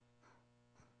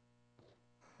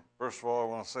First of all, I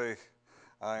want to say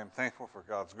I am thankful for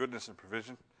God's goodness and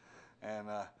provision. And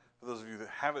for those of you that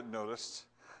haven't noticed,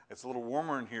 it's a little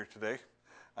warmer in here today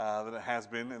than it has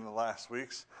been in the last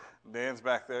weeks. Dan's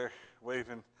back there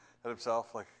waving at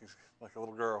himself like he's like a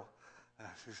little girl.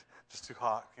 She's just too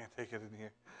hot, can't take it in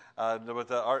here. But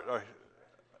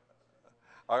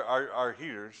our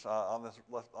heaters on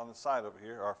the side over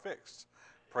here are fixed.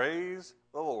 Praise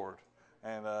the Lord.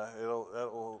 And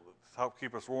it'll help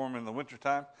keep us warm in the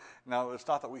wintertime. Now, it's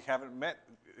not that we haven't met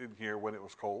in here when it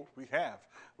was cold. We have.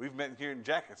 We've met in here in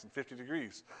jackets and 50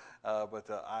 degrees. But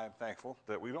I'm thankful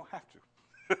that we don't have to.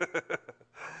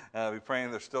 We're praying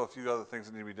there's still a few other things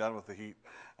that need to be done with the heat.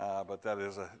 But that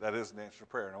is an answer to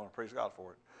prayer, and I want to praise God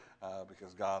for it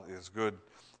because God is good.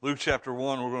 Luke chapter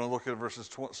 1, we're going to look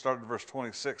at start at verse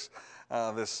 26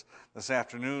 this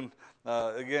afternoon.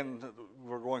 Again,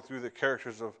 we're going through the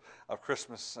characters of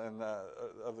Christmas and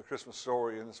of the Christmas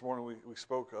story. And this morning we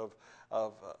spoke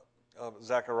of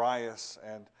Zacharias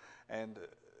and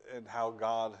how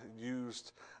God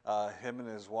used him and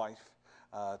his wife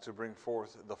to bring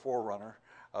forth the forerunner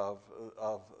of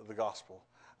the gospel,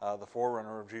 the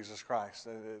forerunner of Jesus Christ.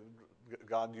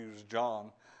 God used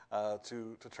John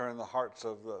to turn the hearts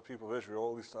of the people of Israel,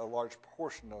 at least a large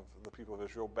portion of the people of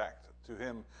Israel, back to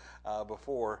him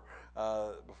before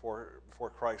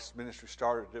Christ's ministry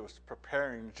started. It was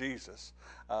preparing Jesus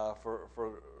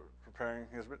preparing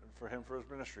him for his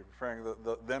ministry, preparing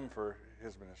them for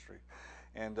his ministry.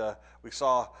 And we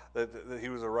saw that he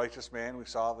was a righteous man. We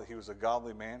saw that he was a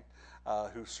godly man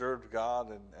who served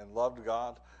God and loved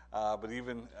God. But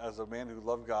even as a man who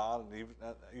loved God, and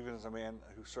even as a man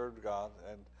who served God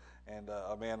and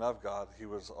a man of God, he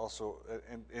was also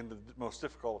in the most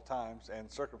difficult of times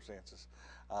and circumstances.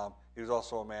 He was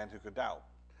also a man who could doubt,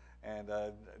 and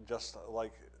just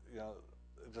like it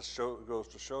just goes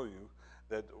to show you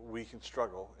that we can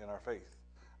struggle in our faith.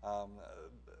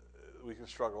 We can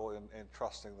struggle in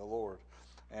trusting the Lord,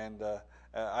 and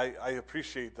I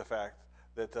appreciate the fact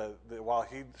that while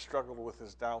he struggled with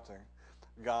his doubting,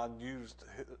 God used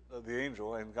the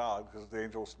angel and God, because the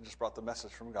angel just brought the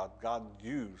message from God. God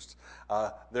used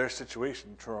their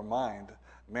situation to remind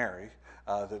Mary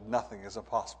that nothing is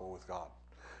impossible with God,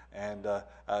 and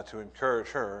to encourage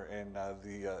her in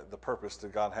the purpose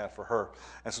that God had for her.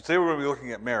 And so today we're going to be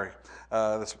looking at Mary.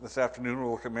 This afternoon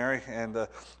we'll look at Mary, and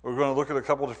we're going to look at a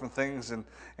couple different things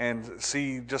and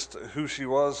see just who she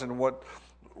was and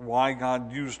why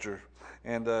God used her.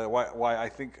 And why I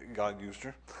think God used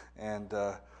her, and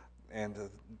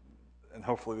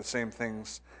hopefully the same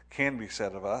things can be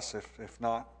said of us. If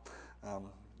not,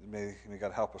 may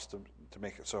God help us to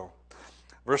make it so.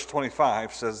 Verse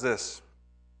 25 says this: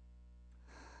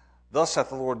 "Thus hath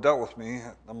the Lord dealt with me."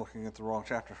 I'm looking at the wrong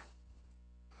chapter.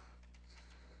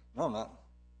 No, I'm not.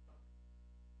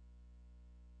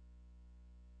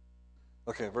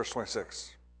 Okay, verse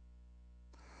 26.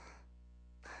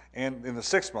 "And in the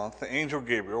 6th month, the angel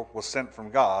Gabriel was sent from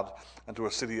God unto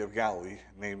a city of Galilee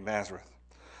named Nazareth,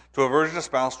 to a virgin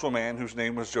espoused to a man whose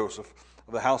name was Joseph,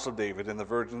 of the house of David, and the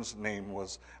virgin's name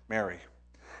was Mary.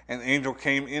 And the angel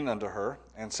came in unto her,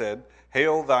 and said,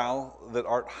 Hail, thou that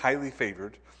art highly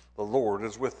favored, the Lord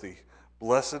is with thee.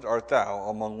 Blessed art thou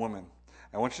among women."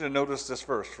 I want you to notice this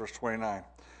verse 29.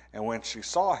 "And when she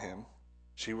saw him,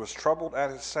 she was troubled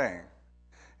at his saying,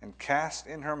 and cast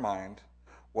in her mind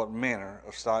what manner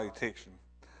of salutation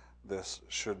this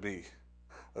should be."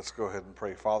 Let's go ahead and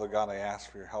pray. Father God, I ask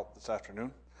for your help this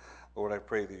afternoon. Lord, I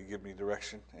pray that you give me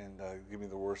direction and give me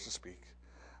the words to speak.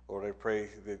 Lord, I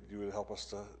pray that you would help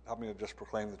me to just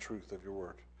proclaim the truth of your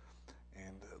word.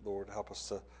 And Lord, help us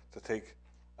to take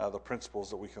the principles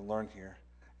that we can learn here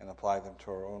and apply them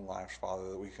to our own lives, Father,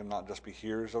 that we can not just be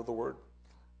hearers of the word,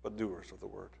 but doers of the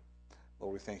word.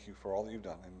 Lord, we thank you for all that you've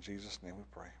done. In Jesus' name we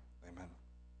pray. Amen.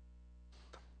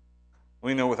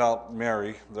 We know without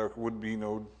Mary, there would be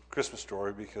no Christmas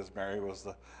story, because Mary was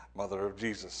the mother of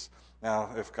Jesus.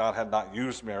 Now, if God had not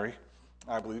used Mary,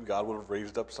 I believe God would have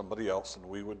raised up somebody else, and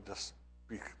we would just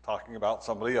be talking about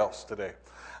somebody else today.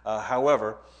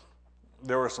 However,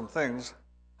 there were some things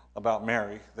about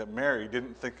Mary that Mary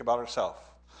didn't think about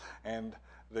herself, and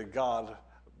that God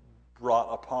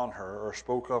brought upon her or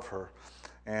spoke of her.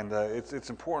 And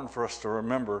it's important for us to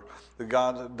remember that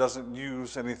God doesn't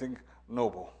use anything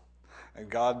noble, and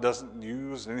God doesn't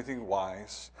use anything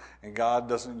wise, and God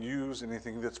doesn't use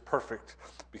anything that's perfect,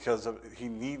 because he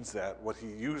needs that. What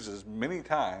he uses many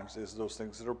times is those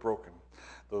things that are broken,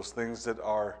 those things that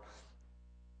are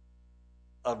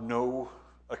of no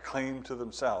acclaim to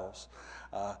themselves,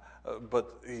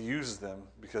 but he uses them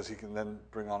because he can then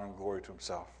bring honor and glory to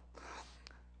himself.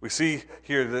 We see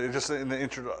here that just in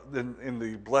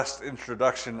the blessed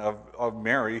introduction of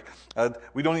Mary,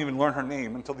 we don't even learn her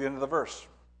name until the end of the verse.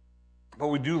 But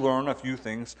we do learn a few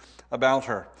things about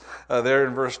her. There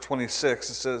in verse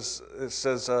 26, it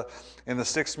says in the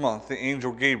 6th month, the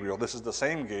angel Gabriel, this is the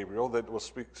same Gabriel that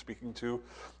was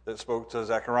that spoke to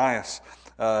Zacharias.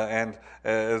 And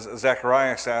as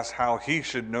Zacharias asked how he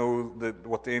should know that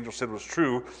what the angel said was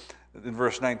true, in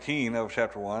verse 19 of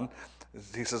chapter 1,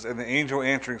 he says, and the angel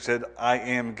answering said, I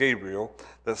am Gabriel,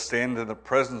 that stand in the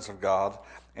presence of God,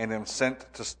 and am sent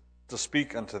to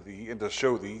speak unto thee and to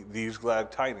show thee these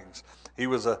glad tidings. He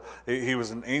was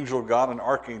an angel of God, an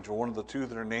archangel, one of the two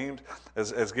that are named.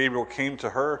 As Gabriel came to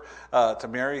her, to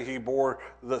Mary, he bore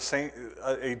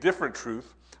a different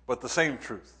truth, but the same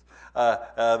truth.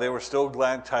 They were still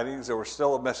glad tidings. There was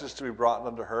still a message to be brought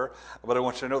unto her. But I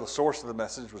want you to know the source of the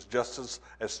message was just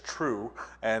as true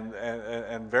and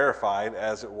verified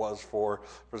as it was for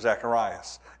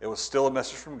Zacharias. It was still a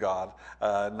message from God,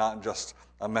 not just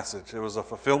a message. It was a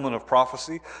fulfillment of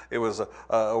prophecy. It was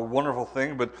a wonderful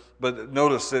thing. But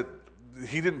notice that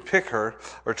he didn't pick her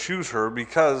or choose her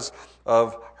because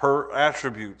of her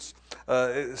attributes.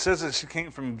 It says that she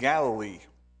came from Galilee.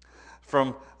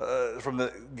 From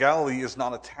the Galilee is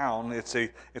not a town; it's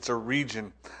a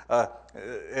region,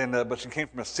 but she came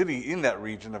from a city in that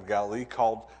region of Galilee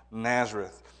called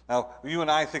Nazareth. Now, you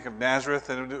and I think of Nazareth,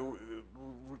 and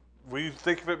we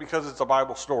think of it because it's a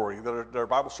Bible story. There are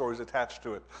Bible stories attached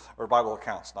to it, or Bible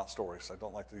accounts, not stories. I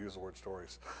don't like to use the word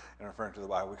stories in referring to the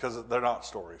Bible because they're not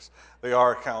stories. They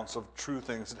are accounts of true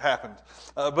things that happened.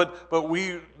 But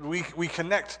we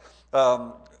connect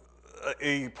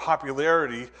a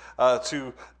popularity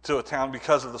to a town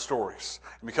because of the stories,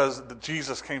 and because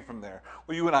Jesus came from there.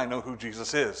 Well, you and I know who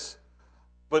Jesus is.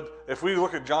 But if we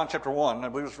look at John chapter 1, I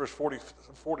believe it's verse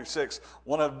 46,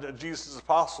 one of Jesus'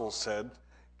 apostles said,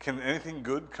 can anything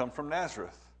good come from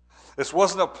Nazareth? This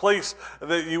wasn't a place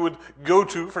that you would go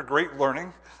to for great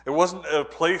learning. It wasn't a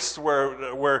place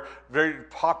where very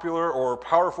popular or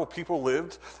powerful people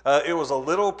lived. It was a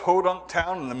little podunk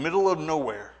town in the middle of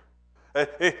nowhere.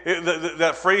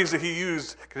 That phrase that he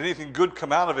used, can anything good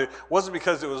come out of it, wasn't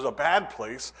because it was a bad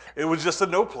place. It was just a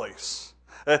no place.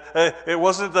 It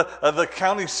wasn't the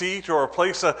county seat or a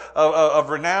place of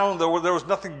renown. There was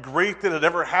nothing great that had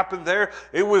ever happened there.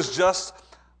 It was just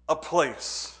a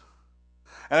place.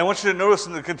 And I want you to notice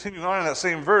in the continuing on in that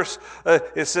same verse,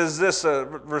 it says this,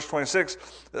 verse 26,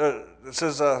 it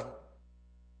says,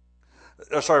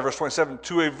 verse 27,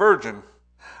 to a virgin,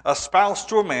 espoused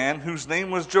to a man whose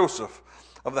name was Joseph,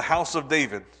 of the house of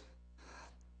David.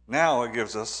 Now it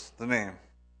gives us the name.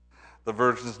 The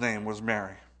virgin's name was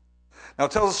Mary. Now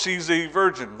it tells us she's a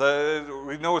virgin.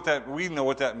 We know what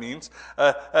that means,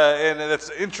 and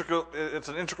it's integral. It's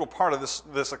an integral part of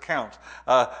this account,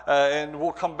 and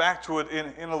we'll come back to it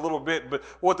in a little bit. But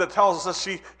what that tells us is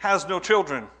she has no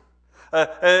children.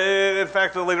 In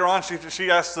fact, later on, she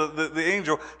asked the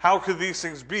angel, how could these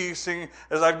things be, seeing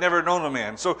as I've never known a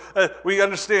man? So we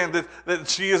understand that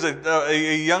she is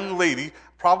a young lady,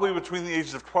 probably between the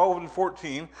ages of 12 and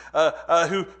 14,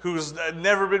 who's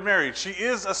never been married. She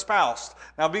is espoused.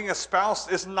 Now, being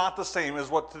espoused is not the same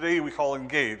as what today we call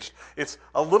engaged. It's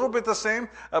a little bit the same,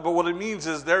 but what it means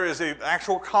is there is an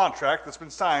actual contract that's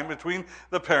been signed between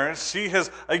the parents. She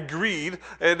has agreed,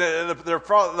 and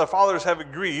the fathers have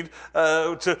agreed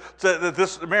that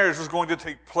this marriage was going to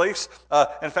take place.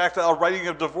 In fact, a writing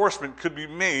of divorcement could be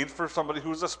made for somebody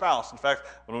who's a spouse. In fact,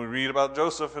 when we read about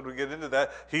Joseph and we get into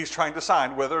that, he's trying to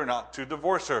decide whether or not to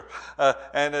divorce her,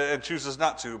 and chooses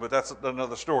not to, but that's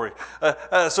another story.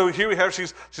 So here we have,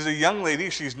 she's a young lady.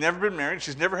 She's never been married.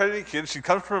 She's never had any kids. She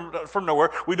comes from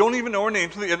nowhere. We don't even know her name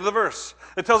till the end of the verse.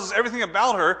 It tells us everything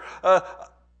about her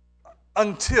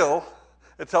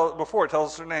before it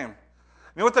tells us her name.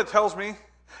 You know what that tells me?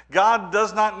 God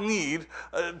does not need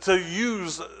to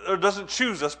use, or doesn't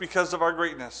choose us because of our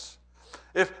greatness.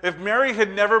 If Mary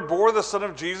had never bore the Son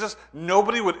of Jesus,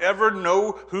 nobody would ever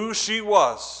know who she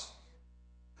was.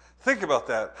 Think about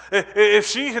that. If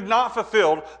she had not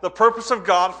fulfilled the purpose of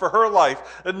God for her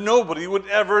life, then nobody would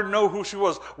ever know who she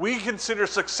was. We consider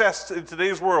success in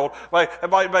today's world by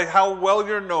how well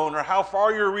you're known, or how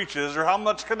far your reach is, or how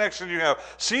much connection you have.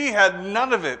 She had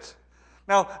none of it.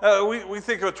 Now, we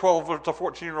think of a 12 to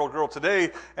 14-year-old girl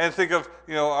today and think of,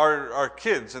 our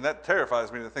kids, and that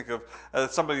terrifies me to think of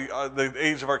somebody, the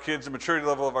age of our kids, the maturity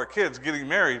level of our kids getting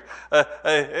married.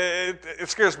 It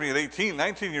scares me at 18,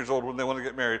 19 years old when they want to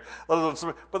get married. But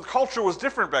the culture was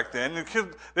different back then. The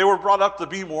kids, they were brought up to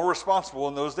be more responsible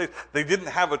in those days. They didn't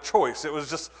have a choice. It was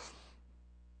just,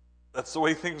 that's the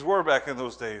way things were back in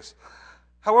those days.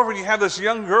 However, you have this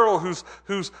young girl who's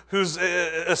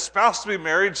espoused to be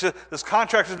married. This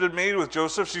contract has been made with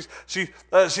Joseph.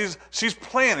 She's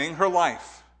planning her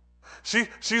life.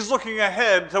 She's looking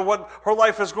ahead to what her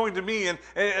life is going to be, and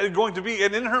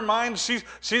in her mind,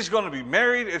 she's going to be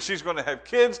married, and she's going to have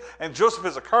kids. And Joseph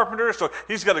is a carpenter, so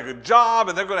he's got a good job,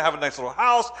 and they're going to have a nice little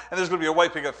house, and there's going to be a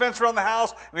white picket fence around the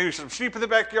house, and maybe some sheep in the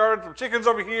backyard, some chickens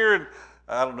over here, and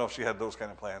I don't know if she had those kind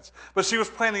of plans, but she was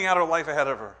planning out her life ahead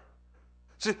of her.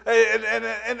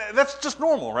 And that's just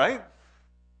normal, right?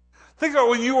 Think about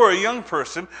when you were a young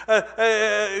person,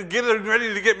 getting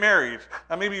ready to get married.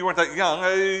 Now, maybe you weren't that young.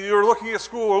 You were looking at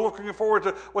school or looking forward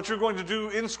to what you're going to do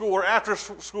in school or after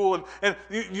school, and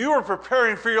you were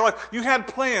preparing for your life. You had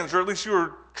plans, or at least you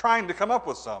were trying to come up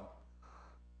with some.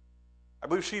 I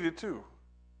believe she did too.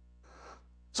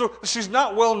 So she's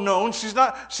not well known. She's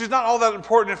not all that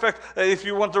important. In fact, if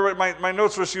you want to write my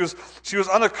notes, where she was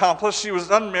unaccomplished, she was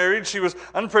unmarried, she was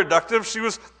unproductive, she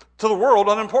was to the world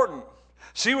unimportant.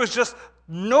 She was just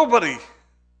nobody.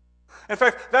 In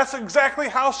fact, that's exactly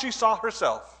how she saw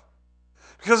herself.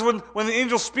 Because when the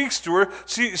angel speaks to her,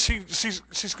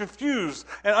 she's confused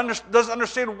and doesn't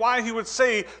understand why he would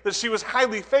say that she was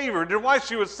highly favored, and why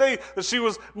she would say that she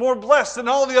was more blessed than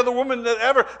all the other women that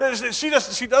ever.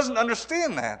 She doesn't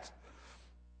understand that.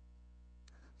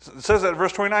 It says that in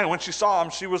verse 29, when she saw him,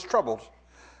 she was troubled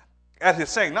at his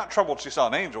saying. Not troubled she saw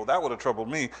an angel, that would have troubled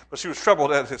me, but she was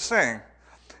troubled at his saying.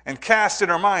 And cast in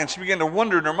her mind, she began to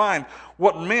wonder in her mind,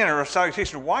 what manner of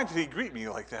salutation, why did he greet me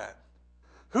like that?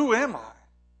 Who am I?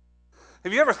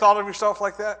 Have you ever thought of yourself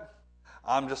like that?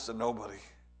 I'm just a nobody.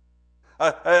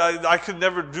 I could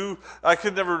never do,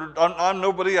 I'm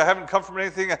nobody, I haven't come from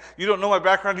anything, you don't know my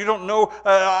background, you don't know,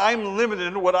 I'm limited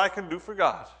in what I can do for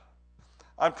God.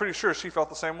 I'm pretty sure she felt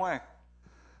the same way.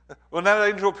 When that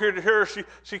angel appeared to her,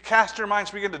 she cast her mind,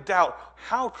 she began to doubt,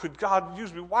 how could God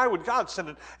use me? Why would God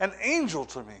send an angel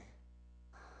to me?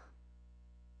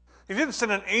 He didn't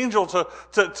send an angel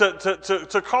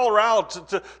to call her out,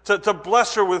 to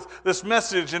bless her with this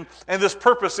message and this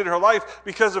purpose in her life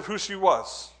because of who she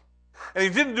was. And he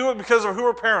didn't do it because of who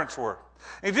her parents were.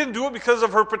 And he didn't do it because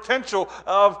of her potential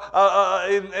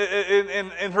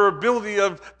in her ability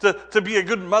to be a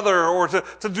good mother or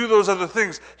to do those other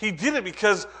things. He did it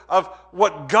because of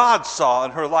what God saw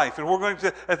in her life. And we're going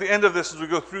to, at the end of this, as we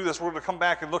go through this, we're going to come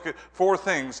back and look at 4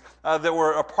 things that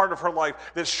were a part of her life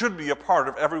that should be a part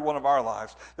of every one of our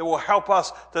lives, that will help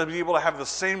us to be able to have the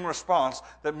same response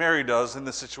that Mary does in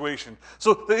this situation.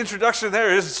 So the introduction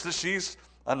there is that she's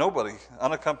a nobody,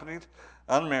 unaccompanied,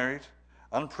 unmarried,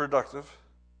 unproductive,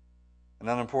 and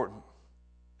unimportant.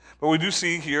 But we do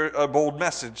see here a bold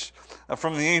message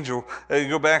from the angel. You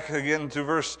go back again to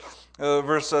verse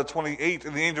 28,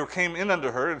 and the angel came in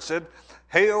unto her and said,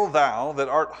 Hail thou that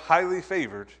art highly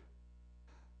favored,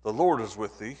 the Lord is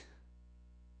with thee.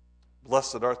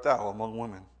 Blessed art thou among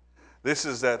women. This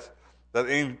is that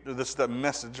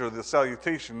message or the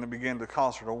salutation that began to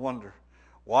cause her to wonder,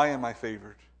 why am I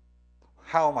favored?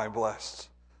 How am I blessed?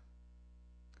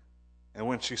 And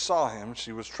when she saw him,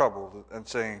 she was troubled, and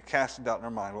saying, casting doubt in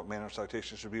her mind what manner of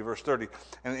salutation should be. Verse 30,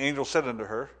 and the angel said unto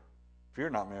her, Fear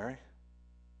not, Mary,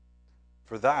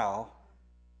 for thou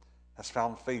hast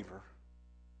found favor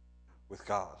with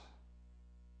God.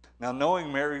 Now,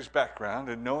 knowing Mary's background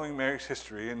and knowing Mary's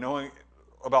history and knowing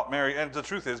about Mary, and the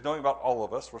truth is, knowing about all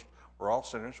of us, we're all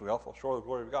sinners, we all fall short of the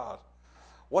glory of God.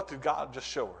 What did God just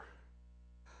show her?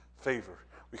 Favor.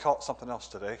 We call it something else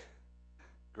today.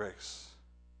 Grace.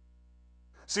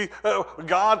 See,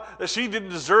 God, she didn't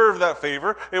deserve that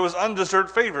favor. It was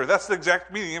undeserved favor. That's the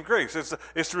exact meaning of grace.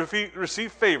 It's to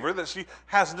receive favor that she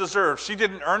hasn't deserved. She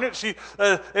didn't earn it. She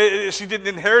didn't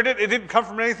inherit it. It didn't come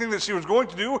from anything that she was going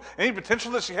to do, any potential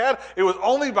that she had. It was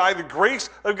only by the grace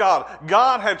of God.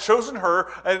 God had chosen her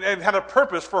and had a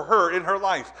purpose for her in her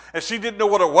life. And she didn't know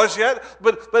what it was yet,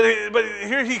 but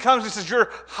here he comes and says, you're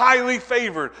highly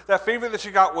favored. That favor that she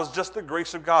got was just the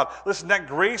grace of God. Listen, that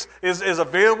grace is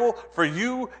available for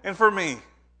you and for me.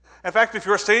 In fact, if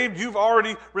you're saved, you've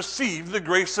already received the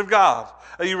grace of God.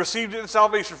 You received it in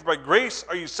salvation. For by grace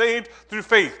are you saved through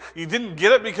faith. You didn't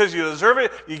get it because you deserve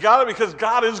it. You got it because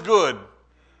God is good.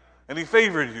 And he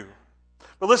favored you.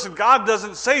 But listen, God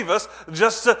doesn't save us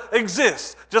just to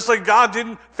exist. Just like God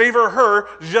didn't favor her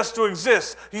just to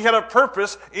exist. He had a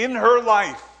purpose in her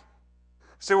life.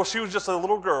 You say, well, she was just a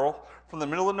little girl from the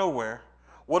middle of nowhere,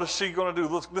 What is she going to do?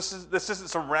 Look, this isn't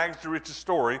some rags to riches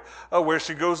story where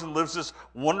she goes and lives this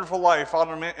wonderful life out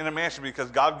in a mansion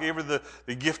because God gave her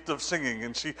the gift of singing,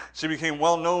 and she became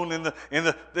well known in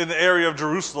the area of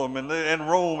Jerusalem and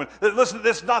Rome. And listen,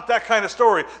 it's not that kind of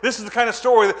story. This is the kind of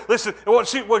story that, listen,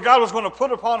 what God was going to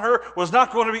put upon her was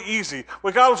not going to be easy.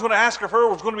 What God was going to ask of her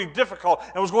was going to be difficult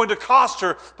and was going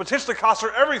to potentially cost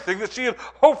her everything that she had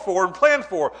hoped for and planned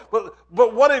for.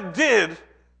 But what it did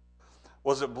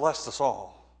was it blessed us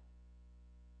all.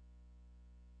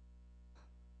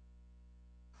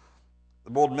 The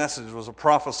bold message was a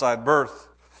prophesied birth.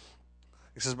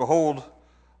 He says, behold,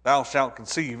 thou shalt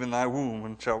conceive in thy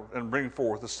womb and bring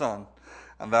forth a son,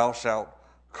 and thou shalt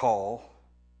call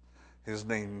his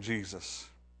name Jesus.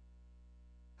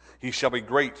 He shall be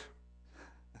great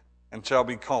and shall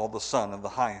be called the Son of the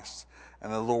Highest,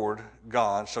 and the Lord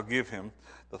God shall give him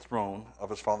the throne of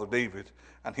his father David,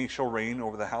 and he shall reign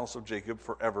over the house of Jacob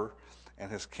forever, and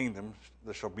his kingdom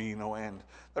there shall be no end.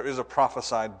 There is a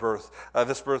prophesied birth.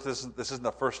 This isn't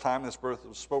the first time this birth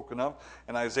was spoken of.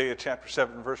 In Isaiah chapter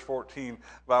 7, verse 14, the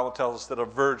Bible tells us that a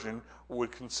virgin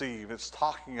would conceive. It's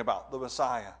talking about the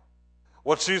Messiah.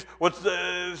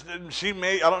 She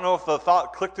may, I don't know if the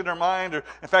thought clicked in her mind, or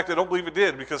in fact, I don't believe it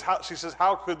did, because she says,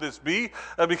 how could this be?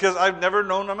 Because I've never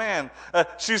known a man.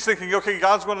 She's thinking, okay,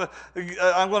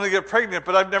 I'm going to get pregnant,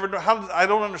 but I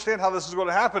don't understand how this is going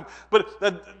to happen. But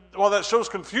while that shows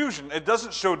confusion, it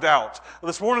doesn't show doubt.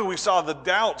 This morning we saw the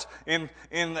doubt in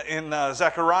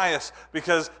Zacharias,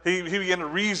 because he began to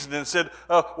reason and said,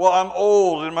 well, I'm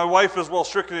old and my wife is well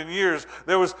stricken in years.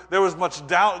 There was much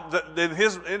doubt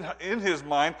in his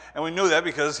mind, and we know that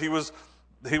because he was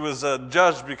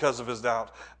judged because of his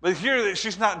doubt. But here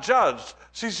she's not judged;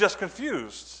 she's just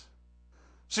confused.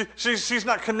 She's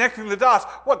not connecting the dots.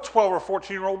 What 12 or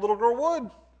 14-year-old little girl would?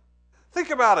 Think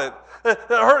about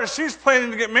it. She's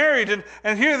planning to get married,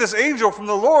 and here this angel from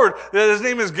the Lord, his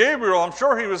name is Gabriel. I'm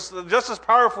sure he was just as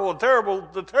powerful and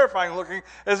terrifying looking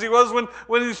as he was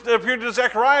when he appeared to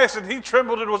Zacharias, and he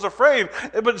trembled and was afraid.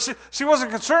 But she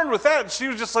wasn't concerned with that. She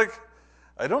was just like,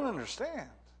 I don't understand.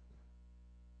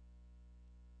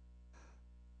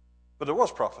 But it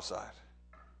was prophesied.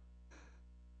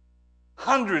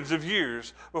 Hundreds of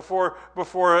years before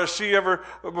she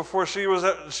was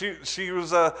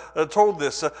told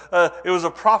this, it was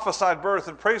a prophesied birth,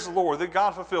 and praise the Lord that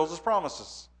God fulfills His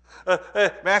promises.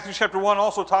 Matthew chapter 1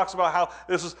 also talks about how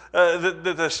this is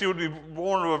that she would be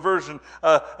born of a virgin.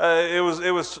 It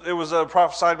was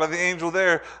prophesied by the angel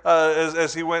there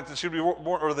as he went that she would be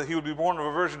born, or that he would be born of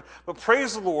a virgin. But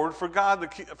praise the Lord for God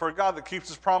that keeps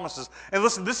His promises. And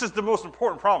listen, this is the most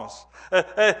important promise.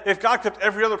 If God kept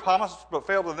every other promise but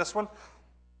failed in this one,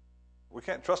 we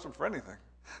can't trust Him for anything.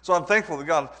 So I'm thankful that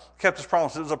God kept His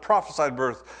promise. It was a prophesied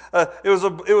birth. It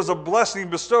was a blessing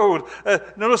bestowed.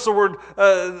 Notice the word,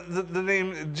 the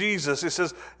name Jesus. It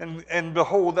says, and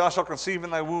behold, thou shalt conceive in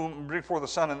thy womb and bring forth a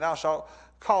son, and thou shalt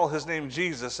call his name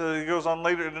Jesus. It goes on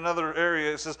later in another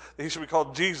area. It says that he shall be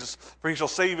called Jesus, for he shall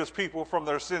save his people from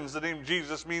their sins. The name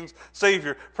Jesus means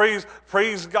Savior. Praise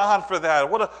God for that.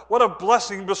 What a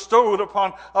blessing bestowed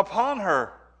upon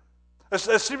her.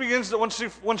 As she begins, when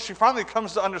she finally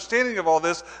comes to understanding of all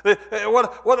this,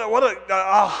 what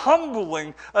a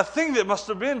humbling thing that must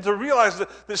have been to realize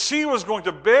that she was going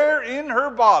to bear in her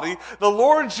body the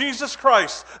Lord Jesus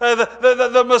Christ,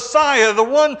 the Messiah, the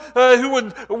one who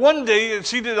would one day, and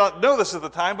she did not know this at the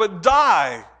time, but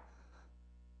die.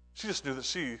 She just knew that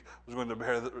she was going to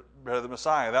bear the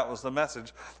Messiah. That was the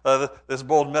message. This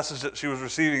bold message that she was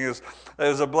receiving is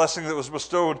a blessing that was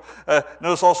bestowed.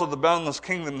 Notice also the boundless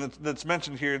kingdom that's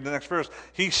mentioned here in the next verse.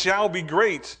 He shall be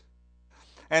great,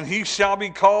 and he shall be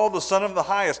called the Son of the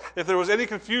Highest. If there was any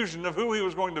confusion of who he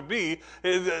was going to be,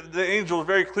 the angel was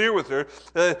very clear with her.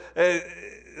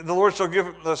 The Lord shall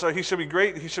give, he shall be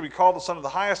great, he shall be called the Son of the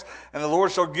Highest, and the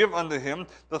Lord shall give unto him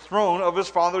the throne of his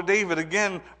father David.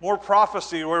 Again, more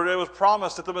prophecy where it was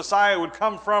promised that the Messiah would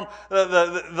come from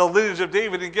the lineage of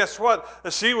David. And guess what?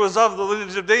 She was of the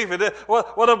lineage of David.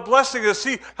 What a blessing to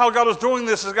see how God was doing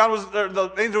this, as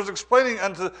the angel was explaining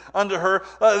unto her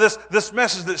this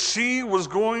message that she was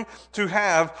going to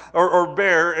have or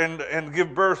bear and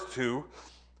give birth to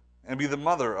and be the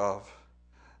mother of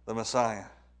the Messiah.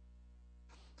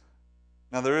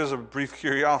 Now, there is a brief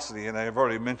curiosity, and I have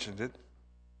already mentioned it.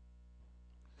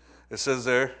 It says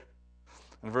there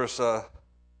in verse,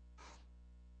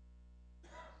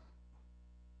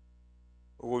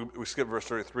 we skip verse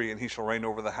 33, and he shall reign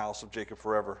over the house of Jacob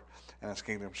forever, and his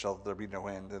kingdom shall there be no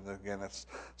end. And again, that's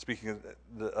speaking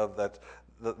of that,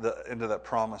 the end of that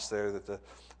promise there.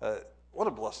 What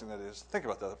a blessing that is. Think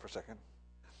about that for a second.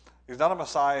 He's not a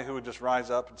Messiah who would just rise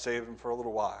up and save them for a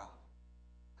little while.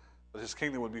 But his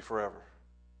kingdom would be forever.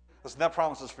 Listen, that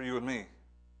promise is for you and me.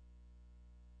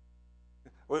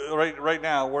 Right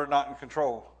now, we're not in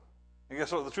control. And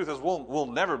guess what? The truth is, we'll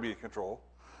never be in control.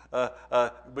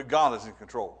 But God is in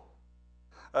control.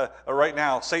 Right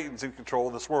now, Satan's in control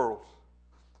of this world.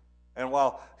 And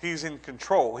while he's in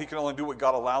control, he can only do what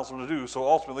God allows him to do. So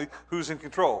ultimately, who's in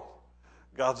control?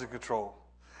 God's in control.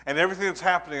 And everything that's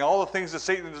happening, all the things that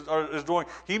Satan is doing,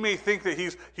 he may think that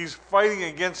he's fighting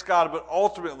against God, but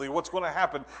ultimately what's going to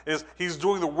happen is he's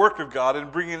doing the work of God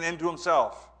and bringing an end to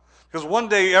himself. Because one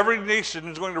day every nation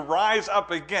is going to rise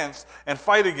up against and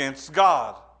fight against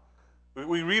God.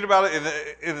 We read about it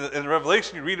in the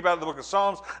Revelation. You read about it in the book of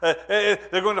Psalms. They're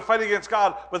going to fight against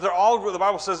God, but they're all, the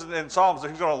Bible says in Psalms,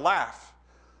 that he's going to laugh.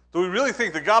 Do we really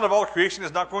think the God of all creation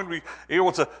is not going to be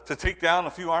able to take down a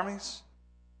few armies?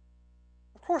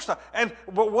 Of course not.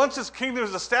 But once his kingdom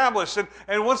is established,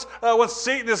 and once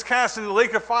Satan is cast into the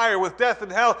lake of fire with death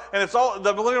and hell, and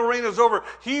the millennial reign is over,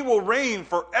 he will reign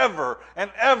forever and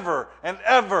ever and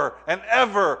ever and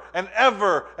ever and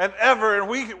ever and ever.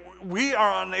 And we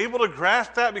are unable to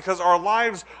grasp that because our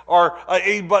lives are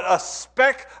but a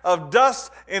speck of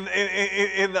dust in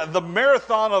the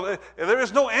marathon of. There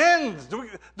is no end.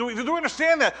 Do we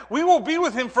understand that? We will be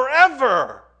with him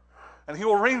forever. And he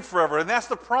will reign forever. And that's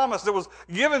the promise that was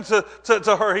given to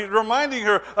her. He's reminding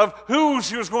her of who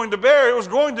she was going to bear. It was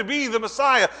going to be the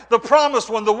Messiah, the promised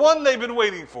one, the one they've been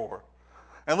waiting for.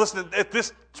 And listen, at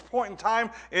this point in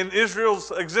time in Israel's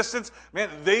existence, man,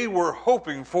 they were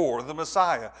hoping for the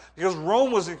Messiah. Because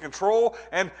Rome was in control,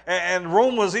 and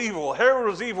Rome was evil. Herod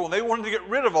was evil, and they wanted to get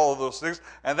rid of all of those things.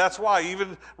 And that's why,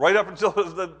 even right up until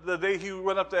the day he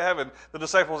went up to heaven, the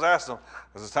disciples asked him,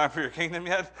 is it time for your kingdom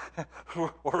yet?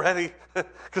 We're ready.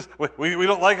 Because we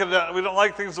don't like it. We don't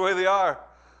like things the way they are.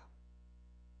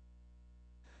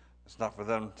 It's not for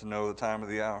them to know the time of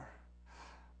the hour.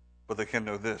 But they can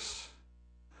know this.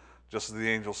 Just as the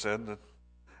angel said, that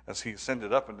as he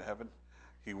ascended up into heaven,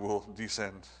 he will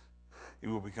descend. He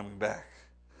will be coming back.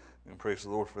 And praise the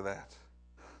Lord for that.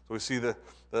 So we see the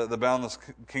boundless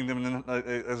kingdom. And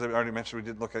then, as I already mentioned, we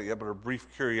didn't look at it yet, but a brief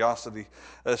curiosity.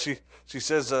 She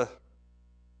says, I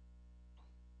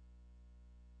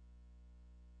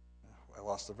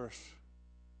lost the verse.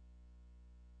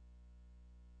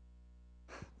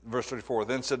 Verse 34,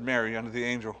 then said Mary unto the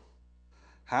angel,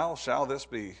 how shall this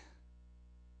be?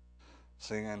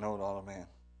 Saying, I know not a man.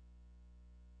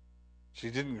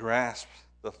 She didn't grasp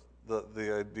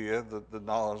the idea, the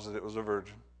knowledge that it was a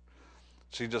virgin.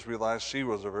 She just realized she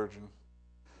was a virgin.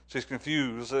 She's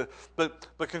confused. But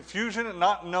confusion and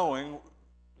not knowing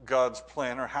God's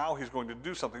plan or how he's going to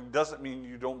do something doesn't mean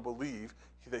you don't believe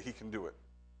that he can do it.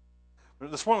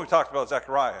 This morning we talked about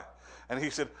Zechariah. And he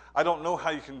said, I don't know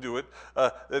how you can do it.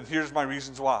 And here's my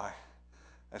reasons why.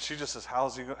 And she just says, how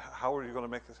are you going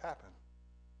to make this happen?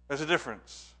 There's a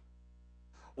difference.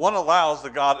 One allows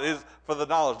for the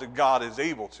knowledge that God is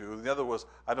able to. And the other was,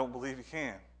 I don't believe he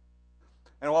can.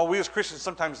 And while we as Christians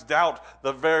sometimes doubt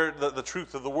the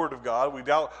truth of the Word of God, we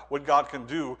doubt what God can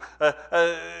do,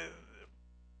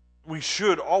 we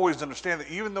should always understand that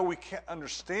even though we can't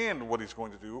understand what he's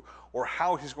going to do or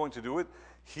how he's going to do it,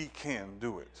 he can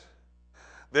do it.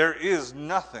 There is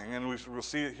nothing, and we'll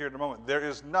see it here in a moment, there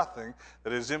is nothing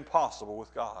that is impossible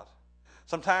with God.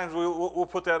 Sometimes we'll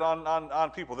put that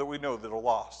on people that we know that are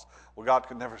lost. Well, God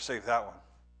could never save that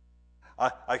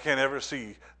one. I can't ever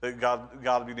see that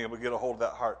God being able to get a hold of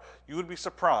that heart. You would be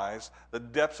surprised the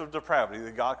depths of depravity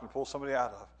that God can pull somebody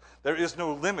out of. There is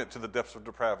no limit to the depths of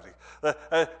depravity.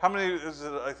 How many,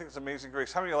 I think it's Amazing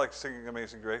Grace. How many of you like singing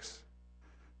Amazing Grace?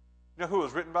 You know who it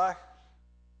was written by? A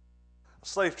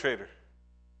slave trader.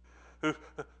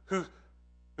 Who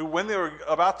when they were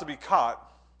about to be caught,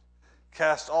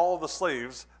 cast all the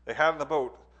slaves they had in the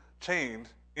boat, chained,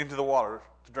 into the water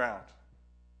to drown.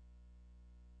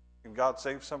 Can God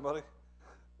save somebody?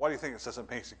 Why do you think it says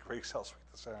Amazing Grace? How sweet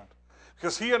the sound.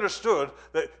 Because he understood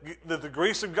that the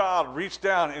grace of God reached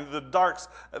down into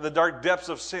the dark depths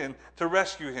of sin to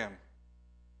rescue him.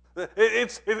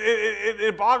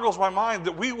 It boggles my mind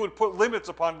that we would put limits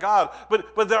upon God,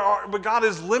 but God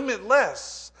is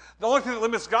limitless. The only thing that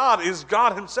limits God is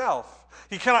God himself.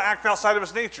 He cannot act outside of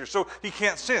his nature, so he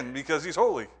can't sin because he's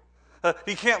holy.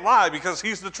 He can't lie because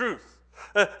he's the truth.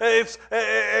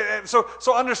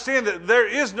 So understand that there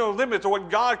is no limit to what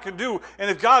God can do. And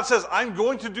if God says, I'm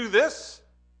going to do this,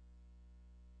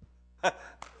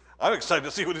 I'm excited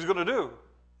to see what he's going to do.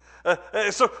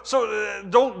 So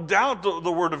don't doubt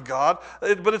the word of God,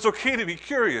 but it's okay to be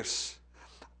curious.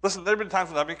 Listen, there have been times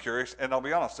when I've been curious, and I'll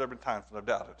be honest, there have been times when I've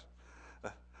doubted.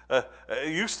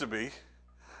 It used to be.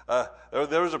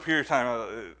 There was a period of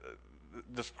time,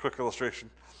 just a quick illustration,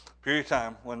 period of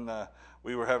time when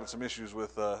we were having some issues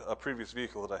with a previous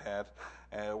vehicle that I had,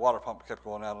 and a water pump kept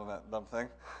going out on that dumb thing.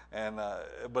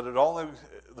 But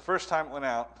the first time it went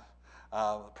out,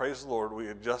 praise the Lord, we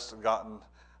had just gotten,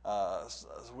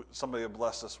 somebody had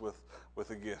blessed us with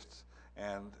a gift.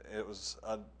 And it was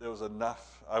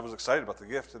enough. I was excited about the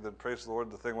gift, and then praise the Lord,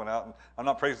 the thing went out. And I'm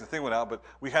not praising the thing went out, but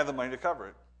we had the money to cover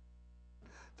it.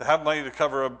 To have money to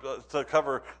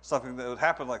cover something that would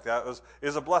happen like that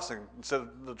is a blessing, instead of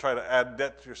to try to add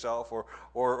debt to yourself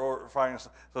or find.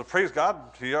 So praise God,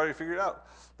 He already figured it out.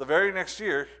 The very next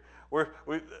year,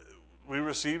 we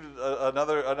received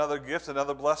another gift,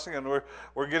 another blessing, and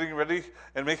we're getting ready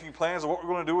and making plans of what we're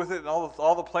going to do with it, and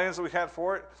all the plans that we had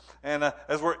for it. And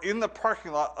as we're in the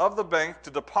parking lot of the bank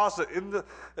to deposit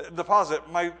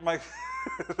my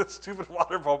the stupid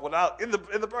water pump went out in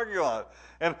the parking lot.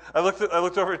 And I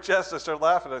looked over at Jess. I started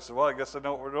laughing. I said, "Well, I guess I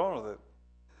know what we're doing with it.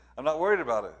 I'm not worried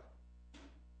about it."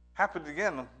 Happened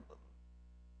again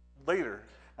later.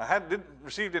 I didn't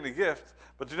receive any gift,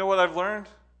 but do you know what I've learned?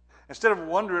 Instead of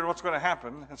wondering what's going to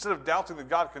happen, instead of doubting that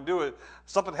God can do it,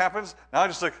 something happens. Now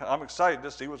I'm excited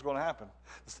to see what's going to happen.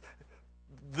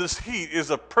 This heat is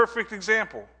a perfect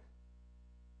example.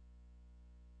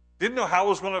 Didn't know how it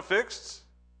was going to fix.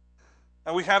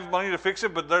 And we have money to fix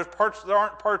it, but there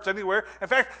aren't parts anywhere. In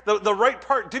fact, the right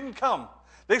part didn't come.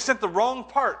 They sent the wrong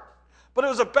part, but it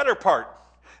was a better part.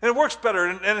 And it works better,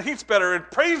 and it heats better, and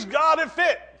praise God, it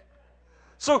fit.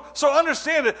 So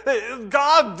understand that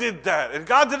God did that, and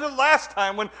God did it last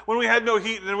time when we had no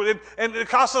heat, and it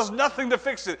cost us nothing to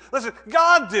fix it. Listen,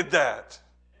 God did that.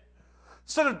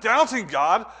 Instead of doubting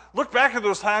God, look back at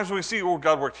those times when we see, oh,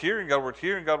 God worked here, and God worked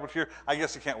here, and God worked here. I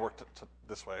guess He can't work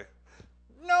this way.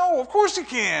 No, of course He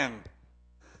can.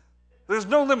 There's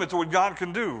no limit to what God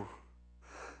can do.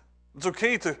 It's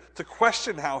okay to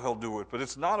question how He'll do it, but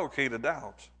it's not okay to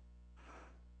doubt.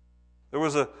 There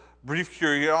was a brief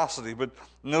curiosity, but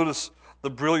notice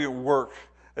the brilliant work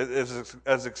as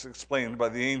it's explained by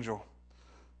the angel.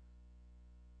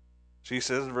 She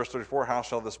says in verse 34, "How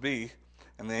shall this be?"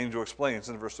 And the angel explains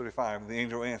in verse 35, "The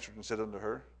angel answered and said unto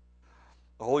her,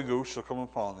 The Holy Ghost shall come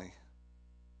upon thee,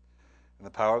 and the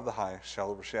power of the highest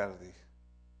shall overshadow thee.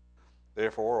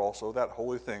 Therefore also that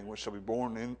holy thing which shall be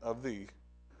born of thee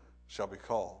shall be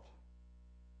called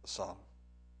the Son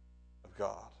of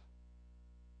God."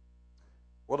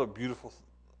 What a beautiful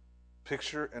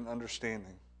picture and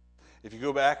understanding. If you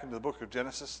go back into the book of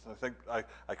Genesis, and I think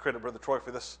I credit Brother Troy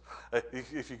for this.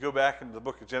 If you go back into the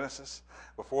book of Genesis,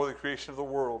 before the creation of the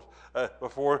world,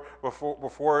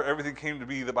 before everything came to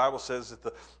be, the Bible says that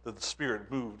the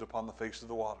Spirit moved upon the face of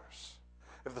the waters.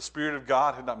 If the Spirit of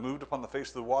God had not moved upon the face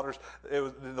of the waters, it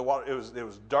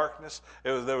was darkness.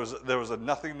 There was a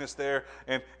nothingness there,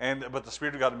 but the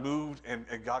Spirit of God moved,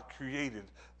 and God created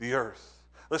the earth.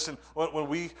 Listen, when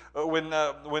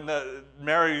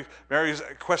Mary's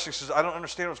questioning, she says, "I don't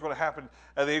understand what's going to happen."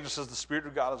 And the angel says, "The Spirit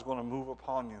of God is going to move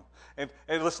upon you." And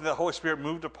listen, the Holy Spirit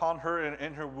moved upon her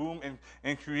in her womb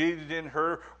and created in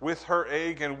her with her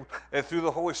egg, and through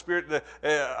the Holy Spirit.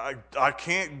 I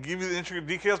can't give you the intricate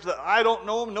details, but I don't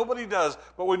know them. Nobody does.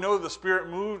 But we know the Spirit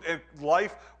moved, and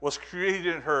life was created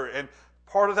in her. And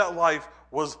part of that life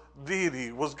was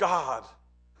deity, was God.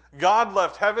 God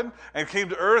left heaven and came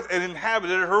to earth and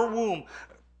inhabited her womb.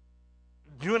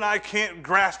 You and I can't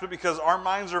grasp it because our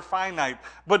minds are finite.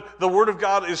 But the Word of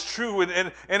God is true,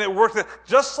 and it works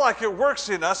just like it works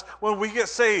in us when we get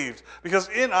saved. Because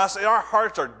in us, our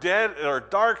hearts are dead, are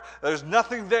dark, there's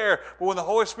nothing there. But when the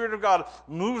Holy Spirit of God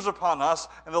moves upon us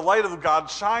and the light of God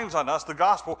shines on us, the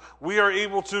gospel, we are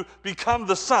able to become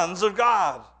the sons of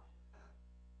God.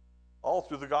 All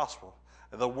through the gospel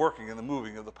and the working and the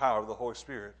moving of the power of the Holy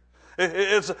Spirit.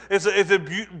 It's a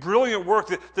brilliant work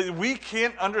that we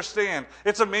can't understand.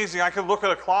 It's amazing. I can look at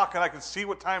a clock and I can see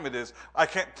what time it is. I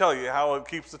can't tell you how it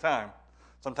keeps the time.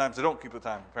 Sometimes they don't keep the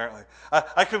time, apparently.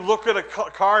 I can look at a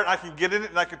car and I can get in it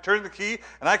and I can turn the key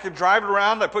and I can drive it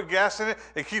around. I put gas in it.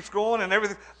 It keeps going and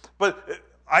everything. But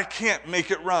I can't make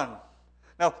it run.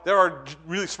 Now, there are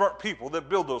really smart people that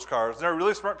build those cars. There are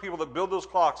really smart people that build those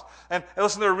clocks. And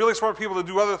listen, there are really smart people that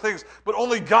do other things. But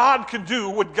only God can do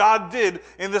what God did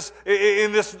in this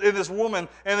woman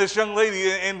and this young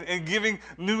lady, and giving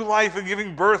new life and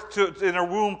giving birth in her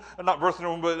womb. Not birth in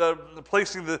her womb, but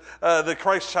placing the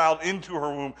Christ child into her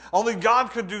womb. Only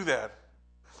God could do that.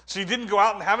 She didn't go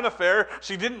out and have an affair.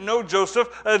 She didn't know Joseph.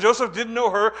 Joseph didn't know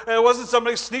her. It wasn't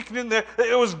somebody sneaking in there.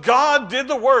 It was God did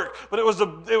the work. But it was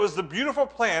the beautiful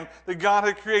plan that God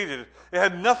had created. It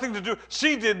had nothing to do.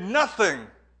 She did nothing.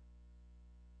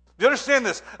 Do you understand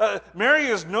this? Mary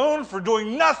is known for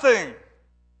doing nothing.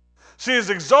 She is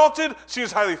exalted. She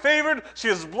is highly favored. She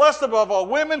is blessed above all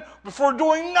women before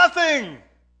doing nothing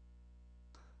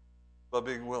but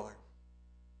being willing.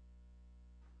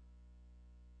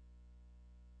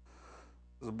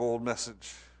 It's a bold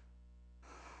message.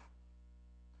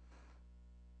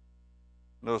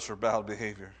 Notice her bowed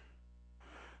behavior.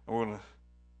 And we're going to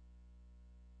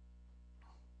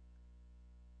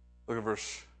look at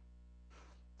verse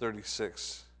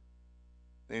 36.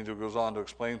 The angel goes on to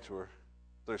explain to her,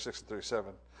 36 and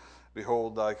 37.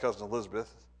 Behold, thy cousin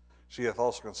Elizabeth, she hath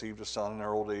also conceived a son in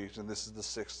her old age, and this is the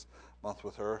 6th month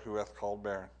with her, who was called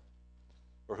barren.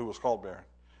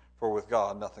 For with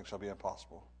God nothing shall be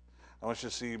impossible. I want you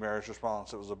to see Mary's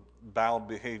response. It was a bowed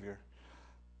behavior.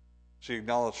 She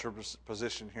acknowledged her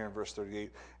position here in verse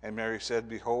 38. And Mary said,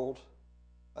 Behold,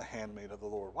 the handmaid of the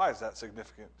Lord. Why is that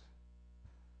significant?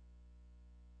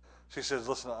 She says,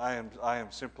 listen, I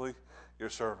am simply your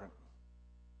servant.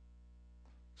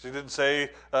 She didn't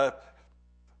say,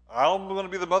 I'm going to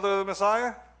be the mother of the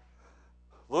Messiah.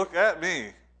 Look at me.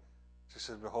 She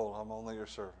said, behold, I'm only your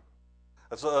servant.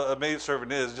 That's what a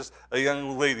maidservant is, just a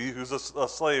young lady who's a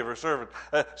slave or servant.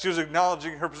 She was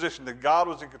acknowledging her position, that God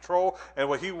was in control, and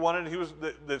what he wanted,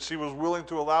 that she was willing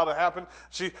to allow to happen.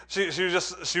 She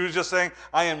was just saying,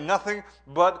 I am nothing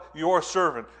but your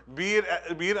servant. Be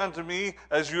it unto me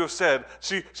as you have said.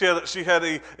 She had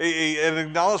an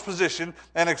acknowledged position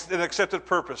and an accepted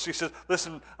purpose. She said,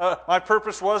 listen, my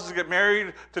purpose was to get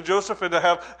married to Joseph and to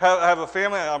have a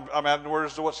family. I'm adding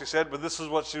words to what she said, but this is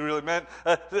what she really meant.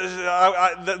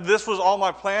 This was all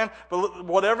my plan, but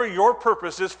whatever your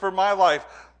purpose is for my life,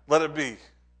 let it be.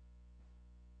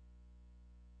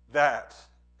 That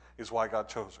is why God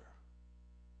chose her.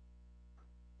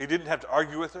 He didn't have to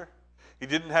argue with her. He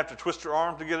didn't have to twist her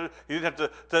arm to get her. He didn't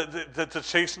have to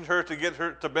chasten her to get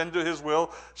her to bend to his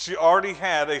will. She already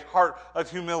had a heart of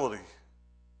humility.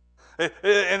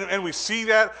 And we see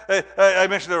that. I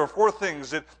mentioned there were 4 things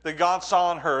that God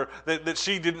saw in her that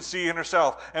she didn't see in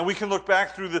herself. And we can look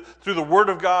back through the Word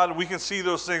of God and we can see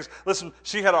those things. Listen,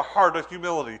 she had a heart of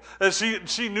humility.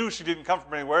 She knew she didn't come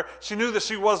from anywhere. She knew that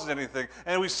she wasn't anything.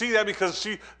 And we see that because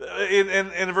she,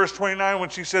 in verse 29, when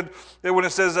she said, when it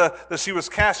says that she was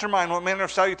cast her mind, what manner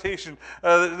of salutation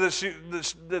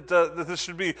that this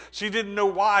should be. She didn't know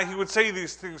why he would say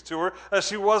these things to her.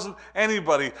 She wasn't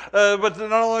anybody. But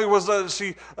not only was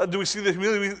do we see the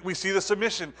humility? We see the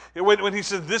submission. When he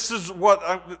said, this is what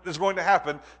is going to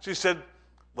happen, she said,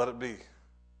 let it be.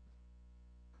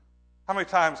 How many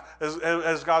times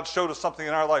has God showed us something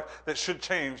in our life that should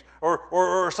change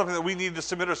or something that we need to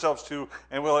submit ourselves to,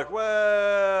 and we're like,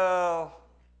 well,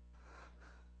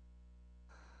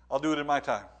 I'll do it in my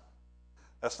time.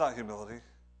 That's not humility.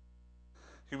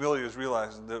 Humility is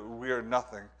realizing that we are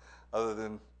nothing other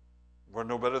than we're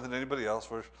no better than anybody else.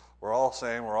 We're all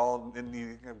same. We're all in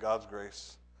need of God's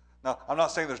grace. Now, I'm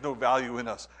not saying there's no value in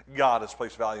us. God has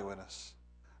placed value in us.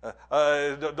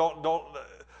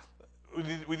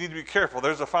 We need to be careful.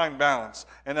 There's a fine balance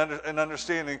and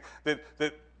understanding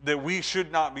that we should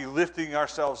not be lifting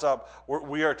ourselves up.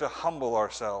 We are to humble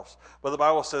ourselves. But the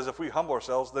Bible says if we humble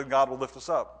ourselves, then God will lift us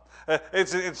up.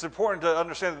 It's important to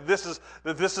understand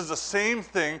that this is the same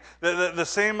thing, the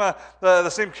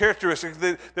same characteristic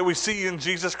that we see in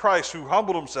Jesus Christ, who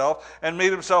humbled himself and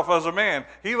made himself as a man.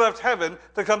 He left heaven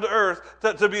to come to earth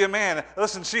to be a man.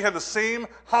 Listen, she had the same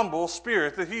humble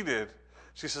spirit that he did.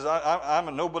 She says, I'm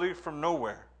a nobody from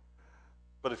nowhere.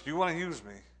 But if you want to use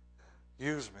me,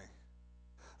 use me.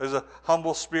 There's a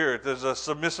humble spirit. There's a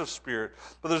submissive spirit.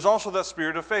 But there's also that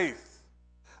spirit of faith.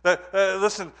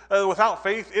 Listen, without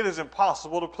faith, it is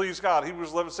impossible to please God. Hebrews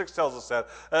 11:6 tells us that.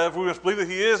 If we must believe that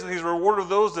he is, and he's a rewarder of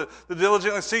those that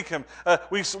diligently seek him.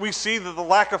 We see that the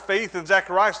lack of faith in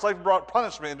Zacharias' life brought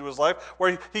punishment into his life,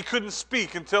 where he couldn't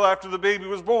speak until after the baby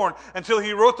was born, until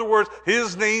he wrote the words,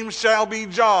 his name shall be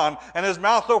John, and his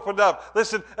mouth opened up.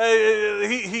 Listen,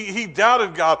 he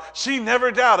doubted God. She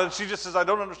never doubted. She just says, I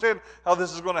don't understand how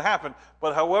this is going to happen.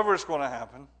 But however it's going to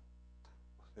happen,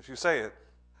 if you say it,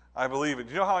 I believe it.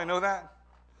 Do you know how I know that?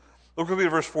 Look with me to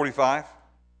verse 45.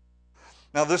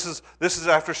 Now this is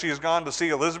after she has gone to see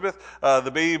Elizabeth,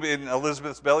 the babe in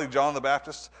Elizabeth's belly, John the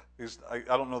Baptist. I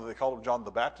don't know that they called him John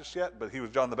the Baptist yet, but he was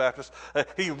John the Baptist.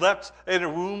 He leapt in a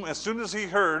womb as soon as he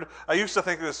heard. I used to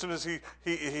think that as soon as he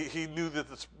knew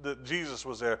that Jesus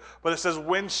was there. But it says,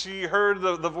 when she heard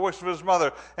the voice of his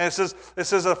mother. And it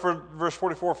says for verse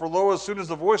 44, for lo, as soon as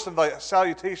the voice of thy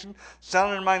salutation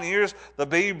sounded in mine ears, the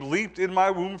babe leaped in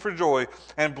my womb for joy.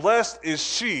 And blessed is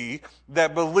she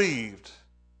that believed.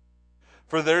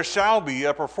 For there shall be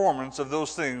a performance of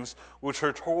those things which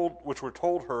were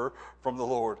told her from the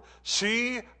Lord.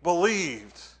 She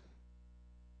believed.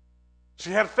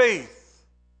 She had faith.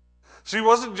 She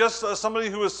wasn't just somebody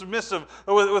who was submissive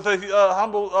with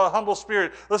a humble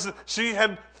spirit. Listen, she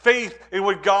had faith in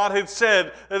what God had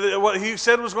said. What He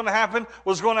said was going to happen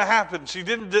was going to happen. She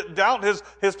didn't doubt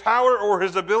His power or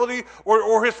His ability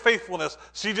or His faithfulness.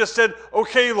 She just said,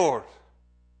 "Okay, Lord."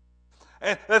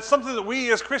 And that's something that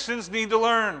we as Christians need to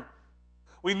learn.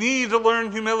 We need to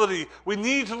learn humility. We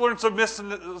need to learn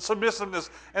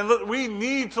submissiveness. And we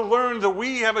need to learn that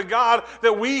we have a God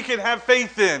that we can have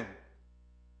faith in.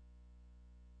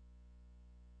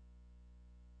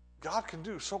 God can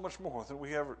do so much more than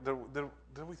we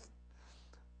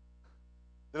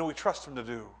trust Him to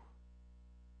do.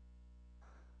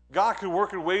 God can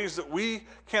work in ways that we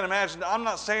can't imagine. I'm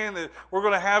not saying that we're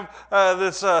going to have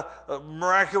this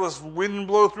miraculous wind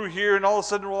blow through here and all of a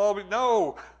sudden we'll all be...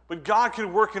 No, but God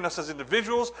can work in us as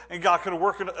individuals, and God can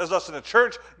work in us in a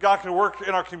church. God can work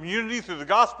in our community through the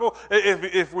gospel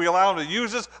if we allow Him to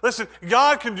use us. Listen,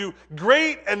 God can do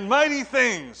great and mighty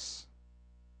things.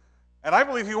 And I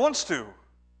believe He wants to.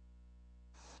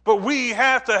 But we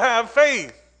have to have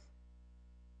faith.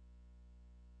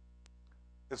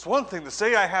 It's one thing to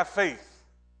say I have faith.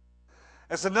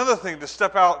 It's another thing to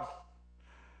step out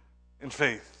in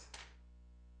faith.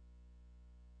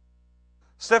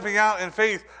 Stepping out in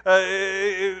faith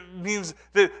it means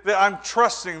that I'm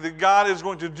trusting that God is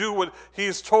going to do what He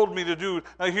has told me to do.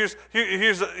 Now here's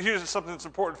something that's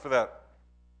important for that.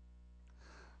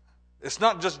 It's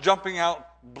not just jumping out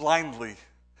blindly.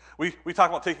 We talk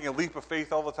about taking a leap of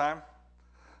faith all the time.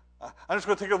 I'm just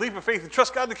going to take a leap of faith and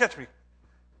trust God to catch me.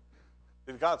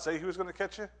 Did God say He was going to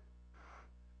catch you?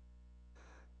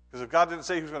 Because if God didn't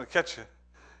say He was going to catch you,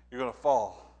 you're going to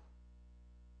fall.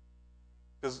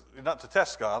 Because you're not to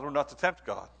test God or not to tempt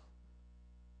God.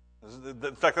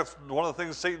 In fact, that's one of the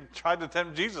things Satan tried to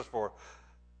tempt Jesus for.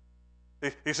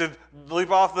 He said,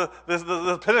 leap off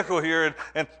the pinnacle here,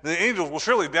 and the angels will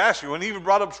surely dash you. And he even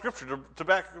brought up Scripture to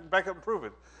back up and prove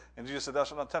it. And Jesus said, thou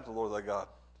shalt not tempt the Lord thy God.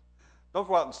 Don't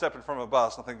go out and step in front of a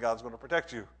bus and think God's going to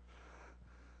protect you.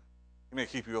 He may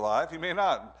keep you alive. He may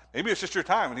not. Maybe it's just your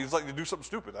time, and He's letting you do something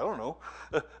stupid. I don't know.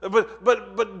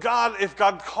 But God, if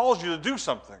God calls you to do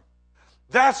something,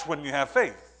 that's when you have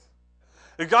faith.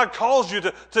 If God calls you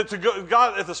to go,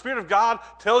 God, if the Spirit of God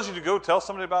tells you to go tell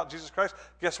somebody about Jesus Christ,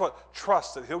 guess what?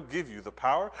 Trust that He'll give you the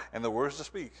power and the words to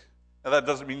speak. Now, that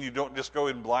doesn't mean you don't just go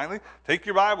in blindly. Take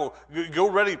your Bible, go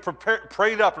ready,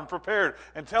 prayed up and prepared,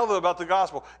 and tell them about the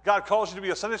gospel. God calls you to be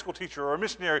a Sunday school teacher or a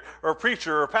missionary or a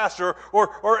preacher or a pastor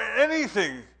or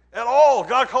anything at all.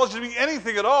 God calls you to be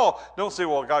anything at all. Don't say,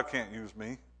 well, God can't use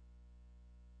me.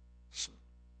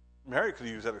 Mary could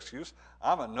use that excuse.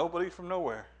 I'm a nobody from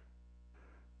nowhere.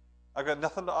 I've got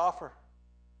nothing to offer.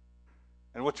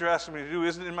 And what you're asking me to do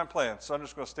isn't in my plan, so I'm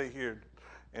just going to stay here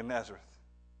in Nazareth.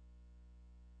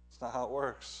 It's not how it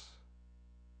works.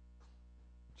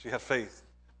 She had faith.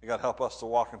 May God help us to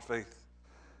walk in faith.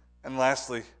 And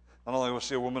lastly, not only was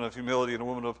she a woman of humility and a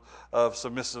woman of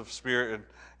submissive spirit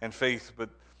and faith, but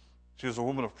she was a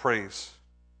woman of praise.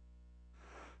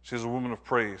 She was a woman of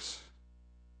praise.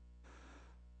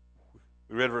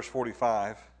 We read verse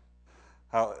 45,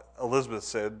 how Elizabeth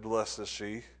said, blessed is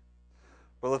she.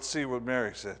 But let's see what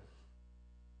Mary said.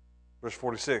 Verse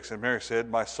 46, and Mary said,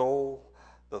 my soul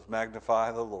doth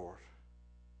magnify the Lord,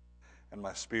 and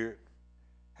my spirit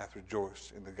hath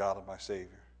rejoiced in the God of my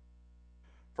Savior.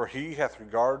 For He hath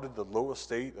regarded the low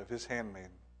estate of His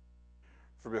handmaiden.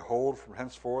 For behold, from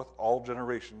henceforth all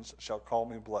generations shall call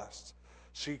me blessed.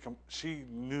 She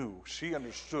knew, she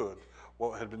understood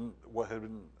what had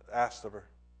been asked of her.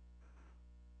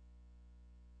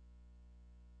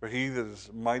 For He that is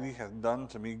mighty hath done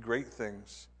to me great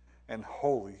things, and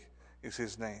holy is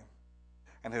His name.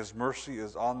 And His mercy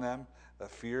is on them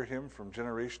that fear Him from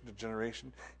generation to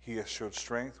generation. He has showed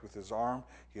strength with His arm.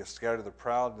 He has scattered the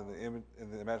proud in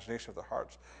the imagination of their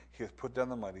hearts. He hath put down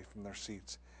the mighty from their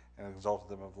seats and exalted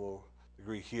them of low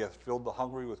degree. He hath filled the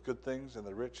hungry with good things, and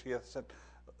the rich He hath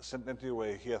sent empty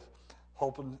away. He hath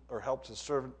helped His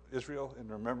servant Israel in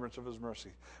remembrance of His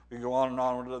mercy. We go on and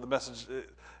on.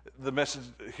 The message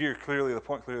here clearly, the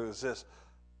point clearly is this.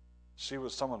 She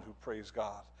was someone who praised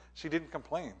God. She didn't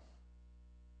complain.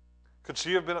 Could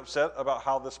she have been upset about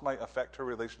how this might affect her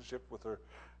relationship with her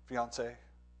fiancé?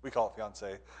 We call it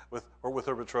fiancé, or with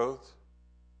her betrothed.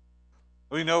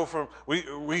 We know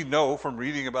from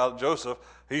reading about Joseph,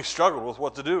 he struggled with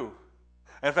what to do.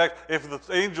 In fact, if the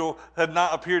angel had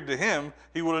not appeared to him,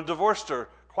 he would have divorced her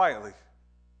quietly,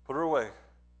 put her away.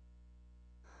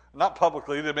 Not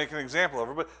publicly to make an example of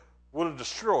her, would have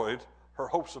destroyed her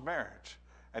hopes of marriage.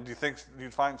 And do you think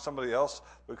you'd find somebody else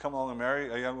who would come along and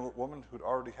marry a young woman who'd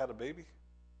already had a baby?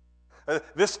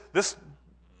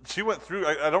 She went through.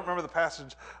 I don't remember the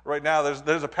passage right now.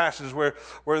 There's a passage where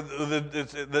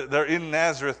they're in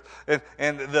Nazareth, and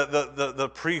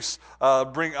the priests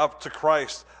bring up to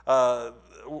Christ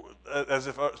as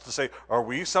if to say, "Are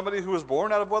we somebody who was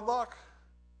born out of wedlock?"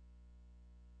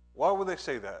 Why would they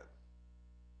say that?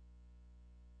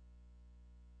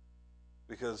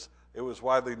 Because it was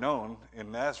widely known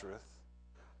in Nazareth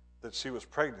that she was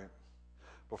pregnant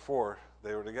before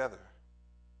they were together.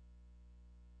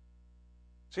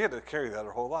 She had to carry that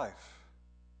her whole life.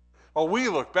 Well, we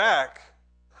look back,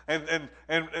 and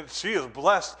she is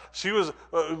blessed. She was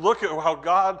look at how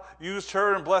God used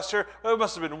her and blessed her. It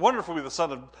must have been wonderful to be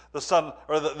the son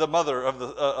or the mother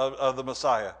of the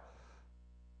Messiah.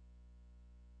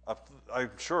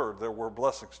 I'm sure there were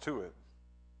blessings to it.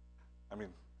 I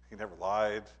mean, he never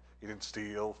lied. He didn't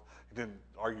steal. He didn't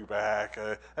argue back.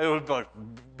 It would have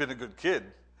been a good kid.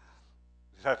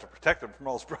 You'd have to protect him from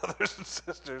all his brothers and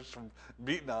sisters from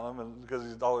beating on him, and because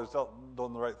he's always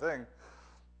doing the right thing.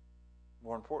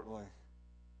 More importantly,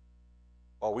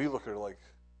 while we look at her like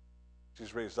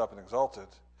she's raised up and exalted,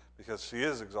 because she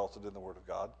is exalted in the Word of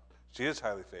God, she is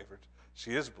highly favored,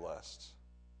 she is blessed.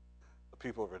 The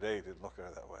people of her day didn't look at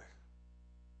her that way.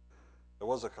 There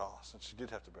was a cost, and she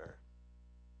did have to bear it.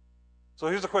 So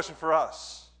here's the question for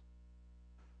us.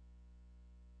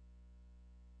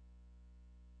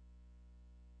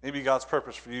 Maybe God's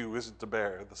purpose for you isn't to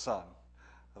bear the Son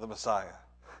of the Messiah.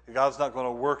 God's not going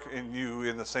to work in you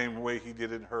in the same way he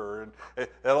did in her, and that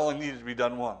only needed to be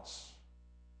done once.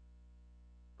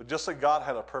 But just like God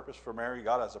had a purpose for Mary,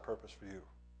 God has a purpose for you.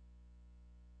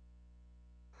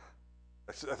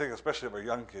 I think especially of our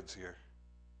young kids here.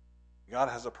 God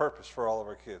has a purpose for all of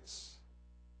our kids.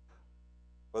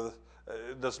 Whether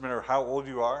it doesn't matter how old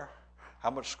you are, how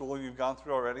much schooling you've gone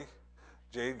through already.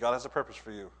 Jade, God has a purpose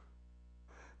for you.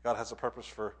 God has a purpose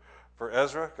for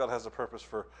Ezra. God has a purpose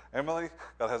for Emily.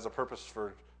 God has a purpose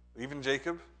for even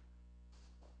Jacob.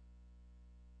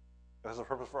 God has a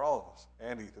purpose for all of us.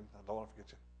 And Ethan. I don't want to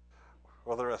forget you.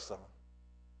 Or the rest of them.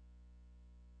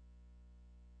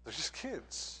 They're just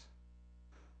kids.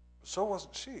 But so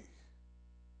wasn't she.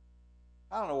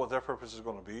 I don't know what their purpose is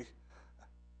going to be.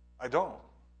 I don't.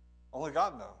 Only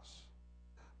God knows.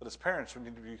 But as parents, we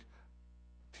need to be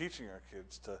teaching our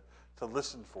kids to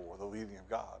listen for the leading of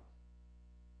God,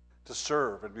 to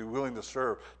serve and be willing to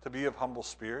serve, to be of humble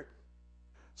spirit,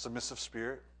 submissive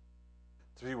spirit,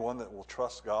 to be one that will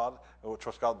trust God and will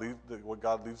trust God what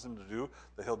God leads them to do,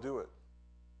 that he'll do it.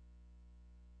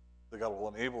 That God will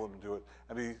enable them to do it,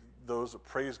 and be those that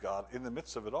praise God in the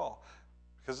midst of it all.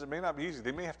 Because it may not be easy.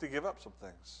 They may have to give up some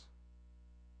things.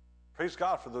 Praise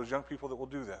God for those young people that will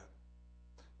do that.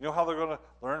 You know how they're going to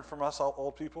learn from us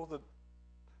old people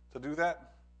to do that?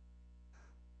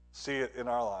 See it in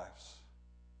our lives.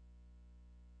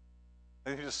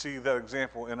 They need to see that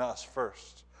example in us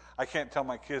first. I can't tell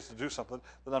my kids to do something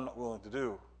that I'm not willing to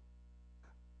do.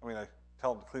 I mean, I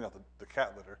tell them to clean out the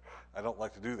cat litter. I don't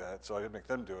like to do that, so I make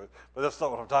them do it. But that's not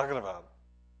what I'm talking about.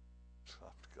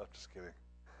 I'm just kidding.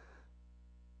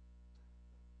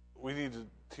 We need to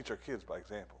teach our kids by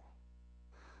example.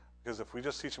 Because if we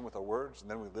just teach them with our words and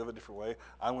then we live a different way,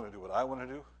 I'm going to do what I want to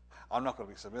do. I'm not going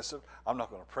to be submissive. I'm not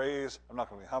going to praise. I'm not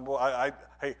going to be humble.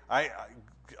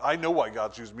 I know why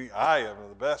God's used me. I am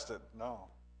the best at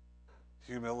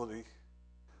humility,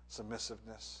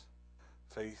 submissiveness,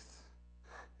 faith,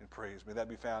 and praise. May that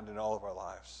be found in all of our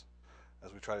lives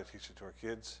as we try to teach it to our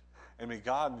kids. And may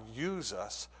God use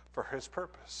us for his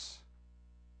purpose.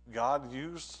 God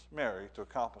used Mary to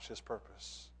accomplish his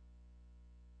purpose.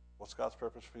 What's God's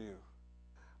purpose for you?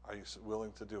 Are you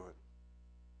willing to do it?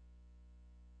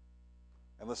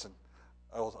 And listen,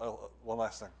 one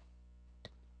last thing.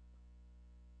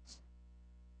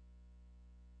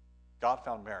 God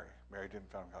found Mary. Mary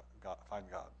didn't find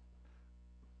God.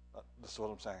 This is what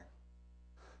I'm saying.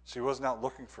 She wasn't out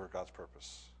looking for God's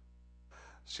purpose.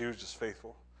 She was just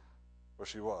faithful where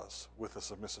she was, with a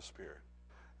submissive spirit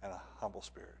and a humble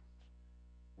spirit,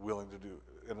 willing to do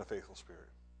in a faithful spirit.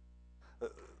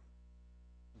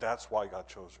 That's why God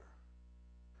chose her.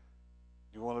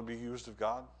 You want to be used of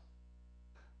God?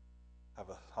 Have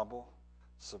a humble,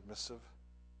 submissive,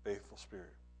 faithful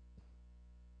spirit.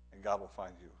 And God will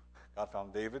find you. God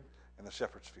found David in the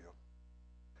shepherd's field.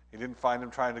 He didn't find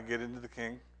him trying to get into the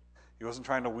king. He wasn't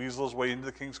trying to weasel his way into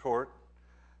the king's court.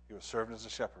 He was serving as a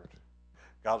shepherd.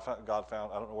 God found,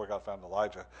 I don't know where God found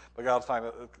Elijah, but God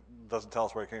doesn't tell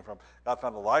us where he came from. God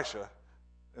found Elisha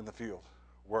in the field,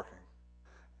 working.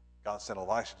 God sent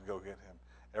Elisha to go get him.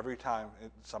 Every time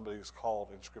somebody is called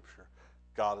in Scripture,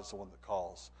 God is the one that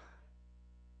calls.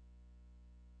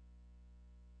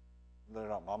 They're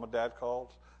not mom and dad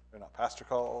called. They're not pastor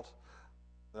called.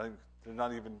 They're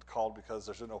not even called because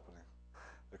there's an opening.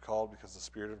 They're called because the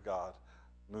Spirit of God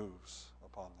moves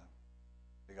upon them.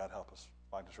 May God help us.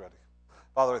 Find us ready.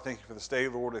 Father, I thank you for this day.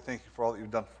 Lord, I thank you for all that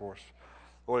you've done for us.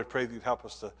 Lord, I pray that you'd help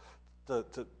us to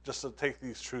just to take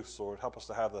these truths, Lord. Help us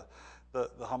to have the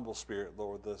humble spirit,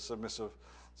 Lord, the submissive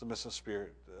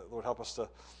spirit. Lord, help us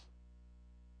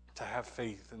to have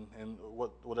faith in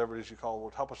whatever it is you call,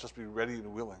 Lord. Help us just be ready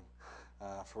and willing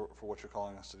for what you're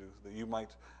calling us to do, that you might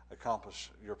accomplish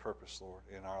your purpose, Lord,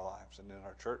 in our lives and in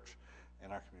our church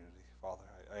and our community. Father,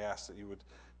 I ask that you would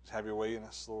have your way in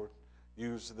us, Lord.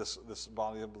 Use this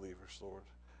body of believers, Lord,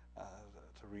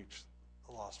 to reach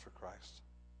the lost for Christ.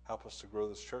 Help us to grow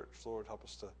this church, Lord. Help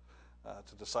us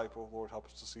to disciple, Lord. Help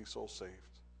us to see souls saved.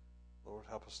 Lord,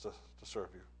 help us to serve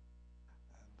you.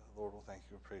 And Lord, we'll thank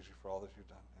you and praise you for all that you've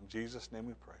done. In Jesus' name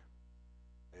we pray.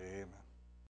 Amen.